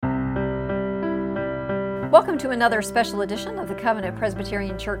Welcome to another special edition of the Covenant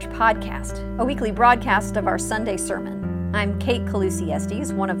Presbyterian Church podcast, a weekly broadcast of our Sunday sermon. I'm Kate Calusi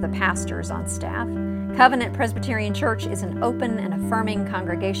Estes, one of the pastors on staff. Covenant Presbyterian Church is an open and affirming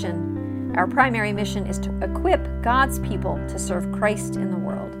congregation. Our primary mission is to equip God's people to serve Christ in the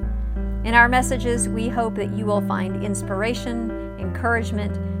world. In our messages, we hope that you will find inspiration,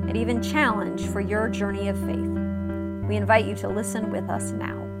 encouragement, and even challenge for your journey of faith. We invite you to listen with us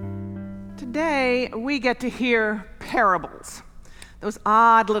now. Today, we get to hear parables, those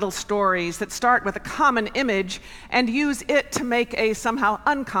odd little stories that start with a common image and use it to make a somehow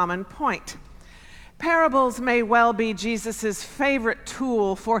uncommon point. Parables may well be Jesus' favorite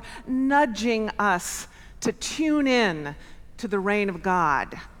tool for nudging us to tune in to the reign of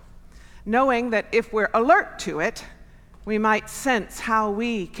God, knowing that if we're alert to it, we might sense how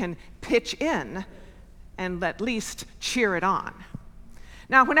we can pitch in and at least cheer it on.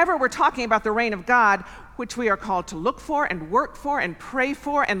 Now, whenever we're talking about the reign of God, which we are called to look for and work for and pray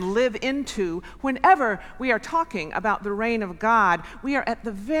for and live into, whenever we are talking about the reign of God, we are at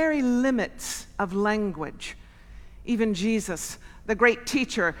the very limits of language. Even Jesus, the great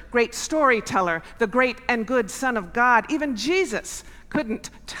teacher, great storyteller, the great and good Son of God, even Jesus couldn't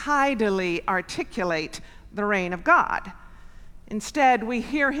tidily articulate the reign of God. Instead, we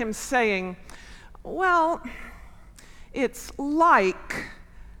hear him saying, well, it's like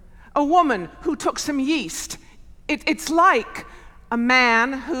a woman who took some yeast. It's like a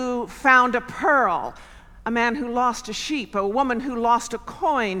man who found a pearl, a man who lost a sheep, a woman who lost a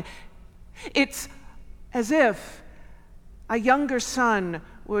coin. It's as if a younger son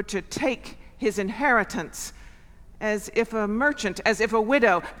were to take his inheritance, as if a merchant, as if a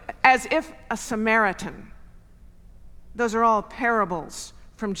widow, as if a Samaritan. Those are all parables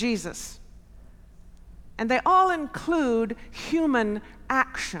from Jesus. And they all include human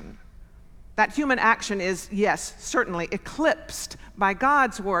action. That human action is, yes, certainly eclipsed by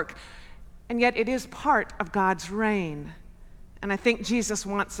God's work, and yet it is part of God's reign. And I think Jesus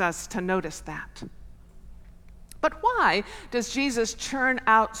wants us to notice that. But why does Jesus churn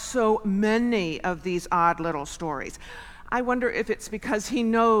out so many of these odd little stories? I wonder if it's because he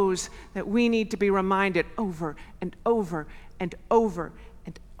knows that we need to be reminded over and over and over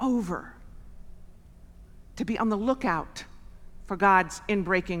and over to be on the lookout for God's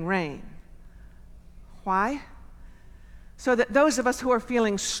inbreaking reign. Why? So that those of us who are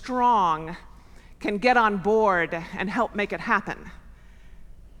feeling strong can get on board and help make it happen.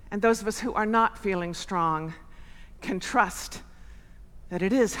 And those of us who are not feeling strong can trust that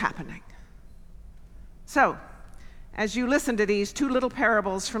it is happening. So, as you listen to these two little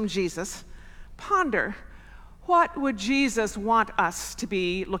parables from Jesus, ponder, what would Jesus want us to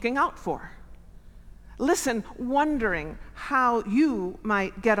be looking out for? Listen, wondering how you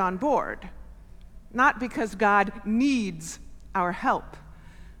might get on board. Not because God needs our help,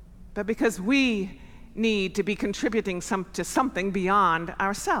 but because we need to be contributing to something beyond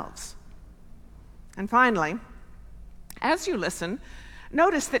ourselves. And finally, as you listen,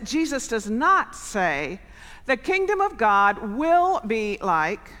 notice that Jesus does not say, the kingdom of God will be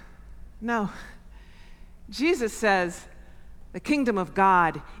like. No, Jesus says, the kingdom of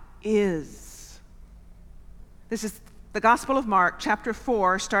God is. This is the Gospel of Mark, chapter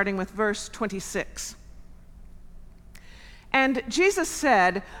 4, starting with verse 26. And Jesus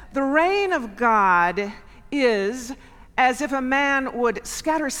said, the reign of God is as if a man would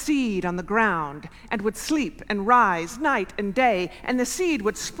scatter seed on the ground and would sleep and rise night and day, and the seed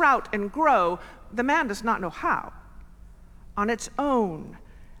would sprout and grow. The man does not know how. On its own,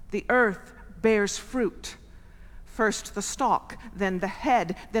 the earth bears fruit. First the stalk, then the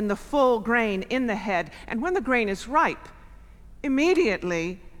head, then the full grain in the head. And when the grain is ripe,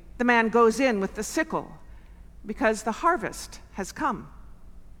 immediately the man goes in with the sickle, because the harvest has come.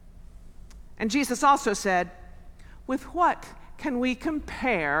 And Jesus also said, with what can we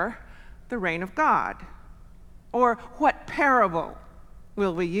compare the reign of God? Or what parable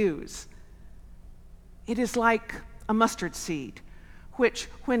will we use? It is like a mustard seed, which,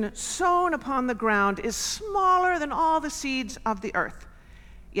 when sown upon the ground, is smaller than all the seeds of the earth.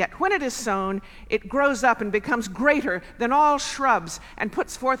 Yet when it is sown, it grows up and becomes greater than all shrubs and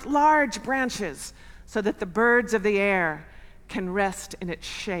puts forth large branches so that the birds of the air can rest in its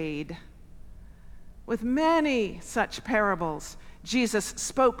shade. With many such parables, Jesus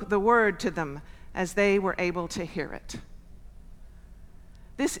spoke the word to them as they were able to hear it.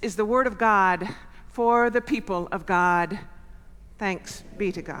 This is the word of God for the people of God. Thanks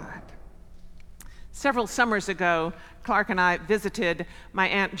be to God. Several summers ago, Clark and I visited my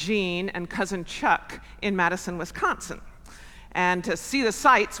Aunt Jean and cousin Chuck in Madison, Wisconsin. And to see the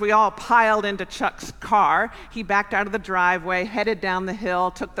sights, we all piled into Chuck's car. He backed out of the driveway, headed down the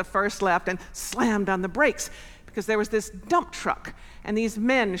hill, took the first left, and slammed on the brakes because there was this dump truck and these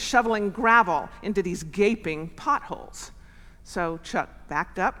men shoveling gravel into these gaping potholes. So Chuck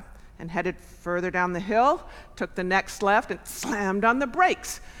backed up and headed further down the hill, took the next left, and slammed on the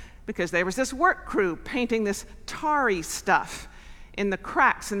brakes because there was this work crew painting this tarry stuff in the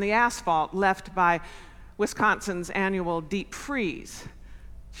cracks in the asphalt left by Wisconsin's annual deep freeze.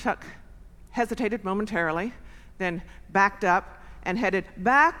 Chuck hesitated momentarily, then backed up and headed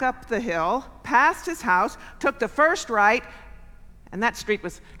back up the hill, past his house, took the first right, and that street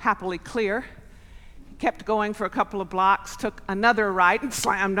was happily clear. He kept going for a couple of blocks, took another right, and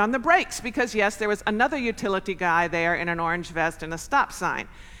slammed on the brakes because, yes, there was another utility guy there in an orange vest and a stop sign.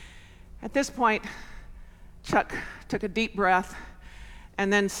 At this point, Chuck took a deep breath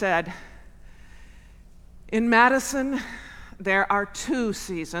and then said, "In Madison, there are 2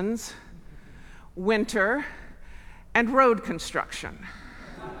 seasons, winter and road construction."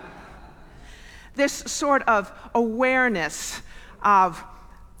 This sort of awareness of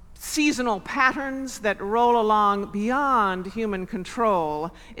seasonal patterns that roll along beyond human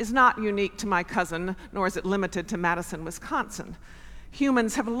control is not unique to my cousin, nor is it limited to Madison, Wisconsin.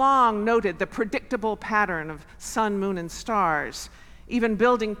 Humans have long noted the predictable pattern of sun, moon, and stars, even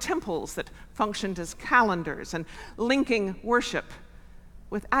building temples that functioned as calendars and linking worship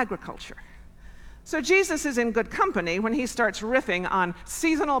with agriculture. So Jesus is in good company when he starts riffing on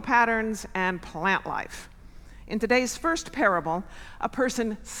seasonal patterns and plant life. In today's first parable, a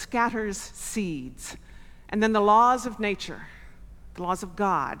person scatters seeds, and then the laws of nature, the laws of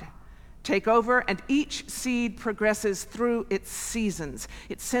God, take over, and each seed progresses through its seasons.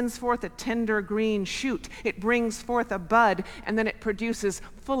 It sends forth a tender green shoot. It brings forth a bud, and then it produces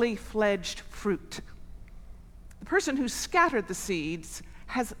fully fledged fruit. The person who scattered the seeds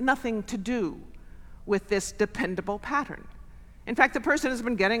has nothing to do with this dependable pattern. In fact, the person has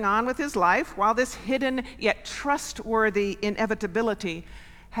been getting on with his life while this hidden yet trustworthy inevitability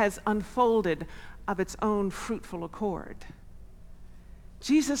has unfolded of its own fruitful accord.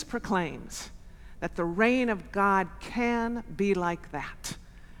 Jesus proclaims that the reign of God can be like that,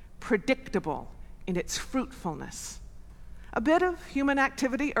 predictable in its fruitfulness. A bit of human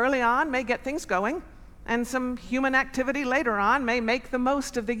activity early on may get things going, and some human activity later on may make the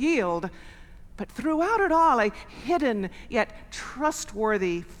most of the yield. But throughout it all, a hidden yet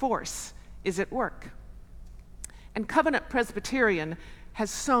trustworthy force is at work. And Covenant Presbyterian has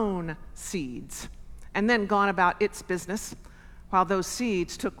sown seeds and then gone about its business while those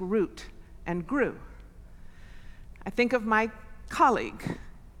seeds took root and grew. I think of my colleague,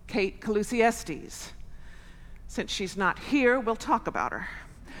 Kate Calusi Estes. Since she's not here, we'll talk about her.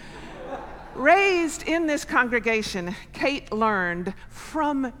 Raised in this congregation, Kate learned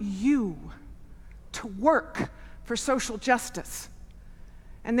from you to work for social justice.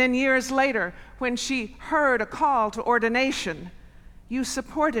 And then years later, when she heard a call to ordination, you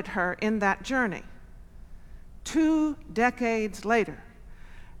supported her in that journey. 2 decades later,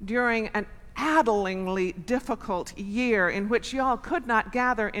 during an addlingly difficult year in which y'all could not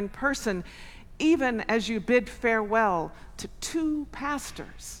gather in person, even as you bid farewell to 2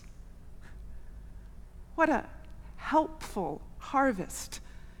 pastors. What a helpful harvest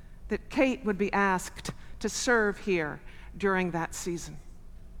that Kate would be asked to serve here during that season.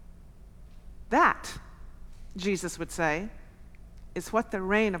 That, Jesus would say, is what the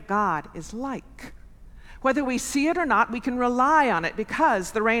reign of God is like. Whether we see it or not, we can rely on it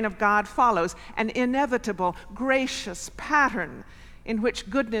because the reign of God follows an inevitable, gracious pattern in which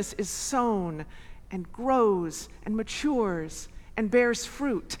goodness is sown and grows and matures and bears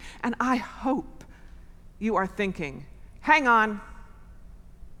fruit. And I hope you are thinking, hang on,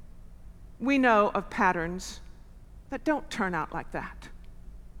 we know of patterns that don't turn out like that.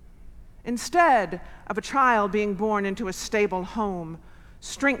 Instead of a child being born into a stable home,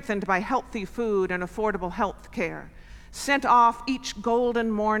 strengthened by healthy food and affordable health care, sent off each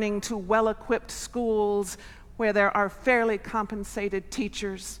golden morning to well-equipped schools where there are fairly compensated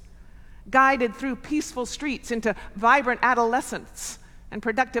teachers, guided through peaceful streets into vibrant adolescence and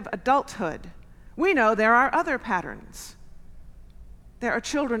productive adulthood, we know there are other patterns. There are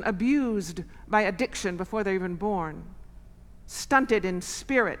children abused by addiction before they're even born, stunted in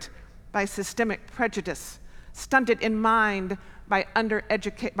spirit by systemic prejudice, stunted in mind by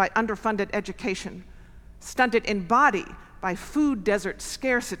underfunded education, stunted in body by food desert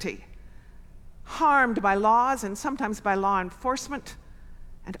scarcity, harmed by laws and sometimes by law enforcement,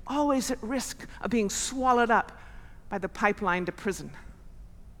 and always at risk of being swallowed up by the pipeline to prison.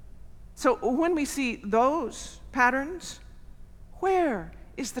 So when we see those patterns, Where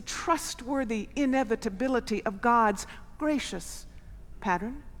is the trustworthy inevitability of God's gracious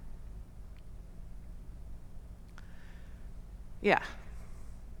pattern? Yeah,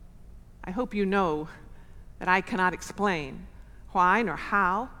 I hope you know that I cannot explain why nor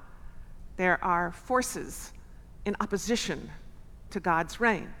how there are forces in opposition to God's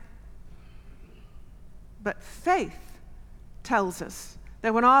reign. But faith tells us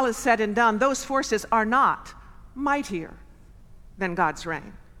that when all is said and done, those forces are not mightier than God's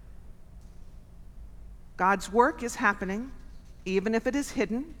reign. God's work is happening, even if it is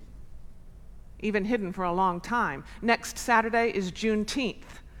hidden, even hidden for a long time. Next Saturday is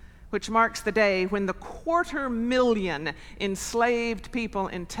Juneteenth, which marks the day when the 250,000 enslaved people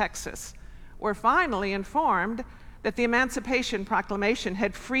in Texas were finally informed that the Emancipation Proclamation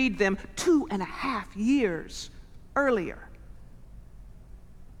had freed them 2.5 years earlier.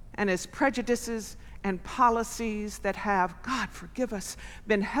 And as prejudices and policies that have, God forgive us,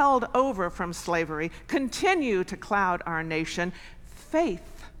 been held over from slavery continue to cloud our nation,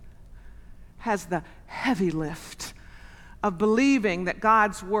 faith has the heavy lift of believing that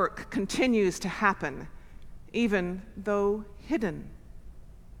God's work continues to happen, even though hidden.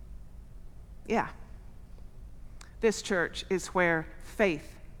 Yeah. This church is where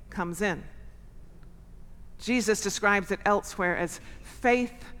faith comes in. Jesus describes it elsewhere as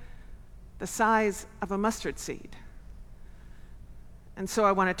faith the size of a mustard seed. And so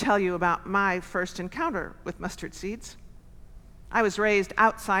I want to tell you about my first encounter with mustard seeds. I was raised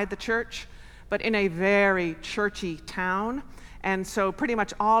outside the church, but in a very churchy town, and so pretty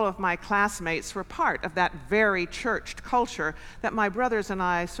much all of my classmates were part of that very churched culture that my brothers and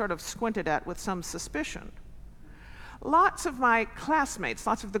I sort of squinted at with some suspicion. Lots of my classmates,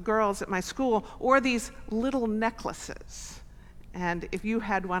 lots of the girls at my school, wore these little necklaces. And if you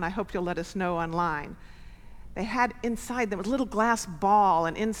had one, I hope you'll let us know online. They had inside them a little glass ball,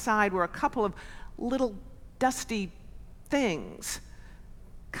 and inside were a couple of little dusty things,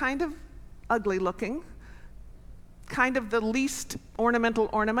 kind of ugly looking, kind of the least ornamental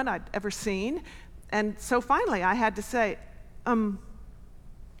ornament I'd ever seen. And so finally I had to say,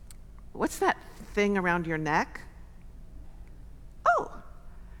 what's that thing around your neck? Oh,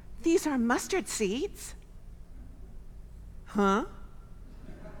 these are mustard seeds. Huh?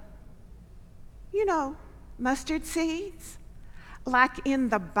 You know, mustard seeds, like in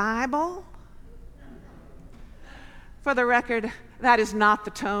the Bible. For the record, that is not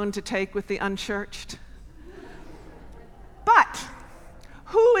the tone to take with the unchurched. But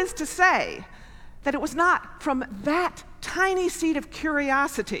who is to say that it was not from that tiny seed of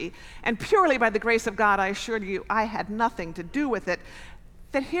curiosity, and purely by the grace of God, I assure you, I had nothing to do with it,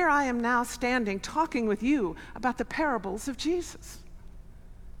 that here I am now standing talking with you about the parables of Jesus.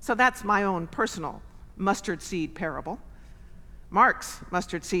 So that's my own personal mustard seed parable. Mark's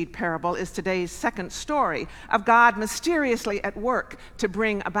mustard seed parable is today's second story of God mysteriously at work to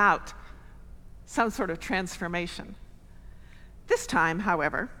bring about some sort of transformation. This time,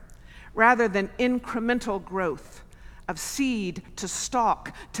 however, rather than incremental growth of seed to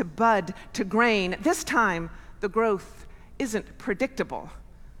stalk to bud to grain, this time the growth isn't predictable.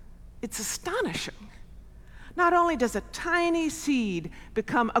 It's astonishing. Not only does a tiny seed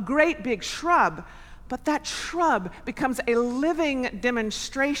become a great big shrub, but that shrub becomes a living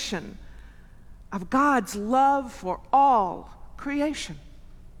demonstration of God's love for all creation.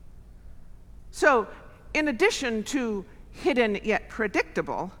 So, in addition to hidden yet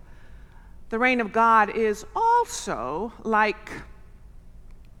predictable, the reign of God is also like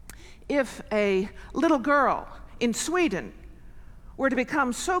if a little girl in Sweden were to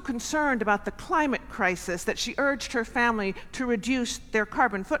become so concerned about the climate crisis that she urged her family to reduce their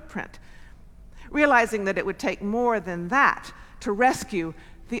carbon footprint, realizing that it would take more than that to rescue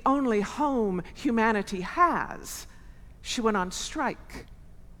the only home humanity has. She went on strike.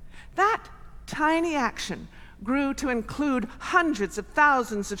 That tiny action grew to include hundreds of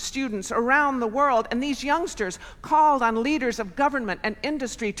thousands of students around the world, and these youngsters called on leaders of government and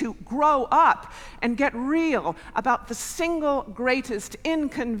industry to grow up and get real about the single greatest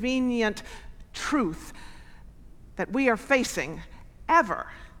inconvenient truth that we are facing ever.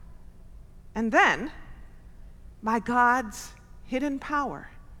 And then, by God's hidden power,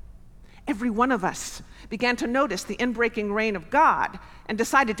 every one of us began to notice the inbreaking reign of God and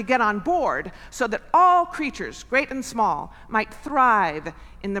decided to get on board so that all creatures, great and small, might thrive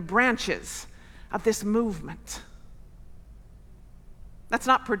in the branches of this movement. That's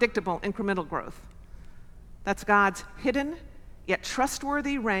not predictable incremental growth. That's God's hidden yet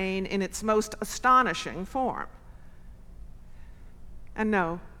trustworthy reign in its most astonishing form. And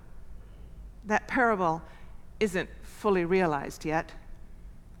no, that parable isn't fully realized yet,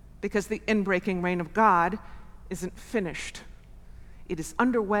 because the inbreaking reign of God isn't finished. It is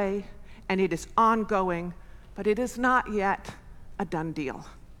underway and it is ongoing, but it is not yet a done deal.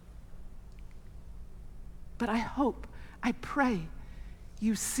 But I hope, I pray,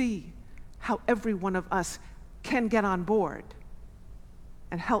 you see how every one of us can get on board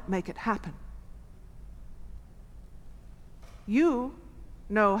and help make it happen. You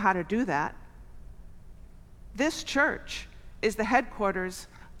know how to do that. This church is the headquarters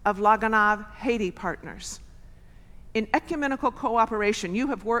of La Gonâve Haiti Partners. In ecumenical cooperation, you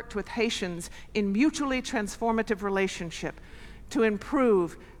have worked with Haitians in mutually transformative relationship to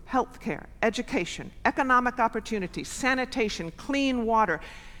improve healthcare, education, economic opportunity, sanitation, clean water.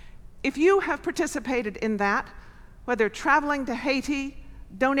 If you have participated in that, whether traveling to Haiti,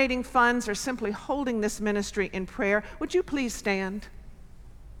 donating funds, or simply holding this ministry in prayer, would you please stand?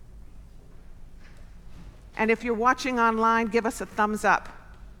 And if you're watching online, give us a thumbs up.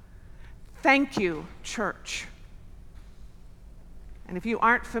 Thank you, church. And if you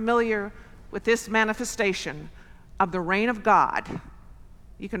aren't familiar with this manifestation of the reign of God,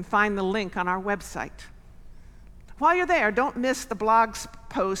 you can find the link on our website. While you're there, don't miss the blog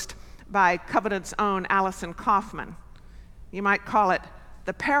post by Covenant's own Allison Kaufman. You might call it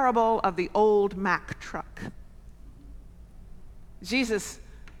The Parable of the Old Mack Truck. Jesus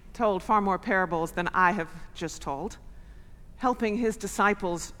told far more parables than I have just told, helping his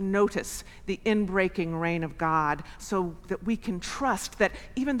disciples notice the inbreaking reign of God so that we can trust that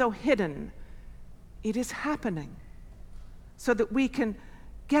even though hidden, it is happening, so that we can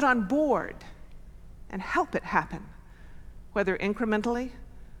get on board and help it happen, whether incrementally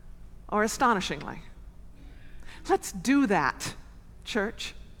or astonishingly. Let's do that,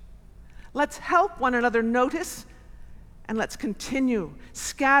 church. Let's help one another notice, and let's continue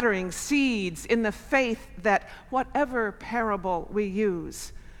scattering seeds in the faith that whatever parable we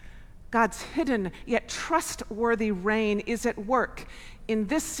use, God's hidden yet trustworthy reign is at work in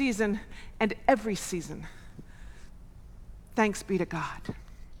this season and every season. Thanks be to God.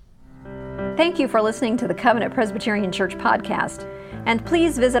 Thank you for listening to the Covenant Presbyterian Church podcast. And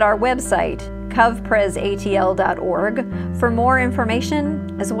please visit our website, covpresatl.org, for more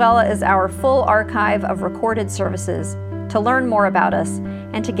information, as well as our full archive of recorded services, to learn more about us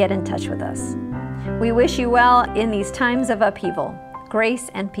and to get in touch with us. We wish you well in these times of upheaval. Grace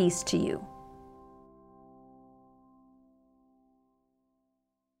and peace to you.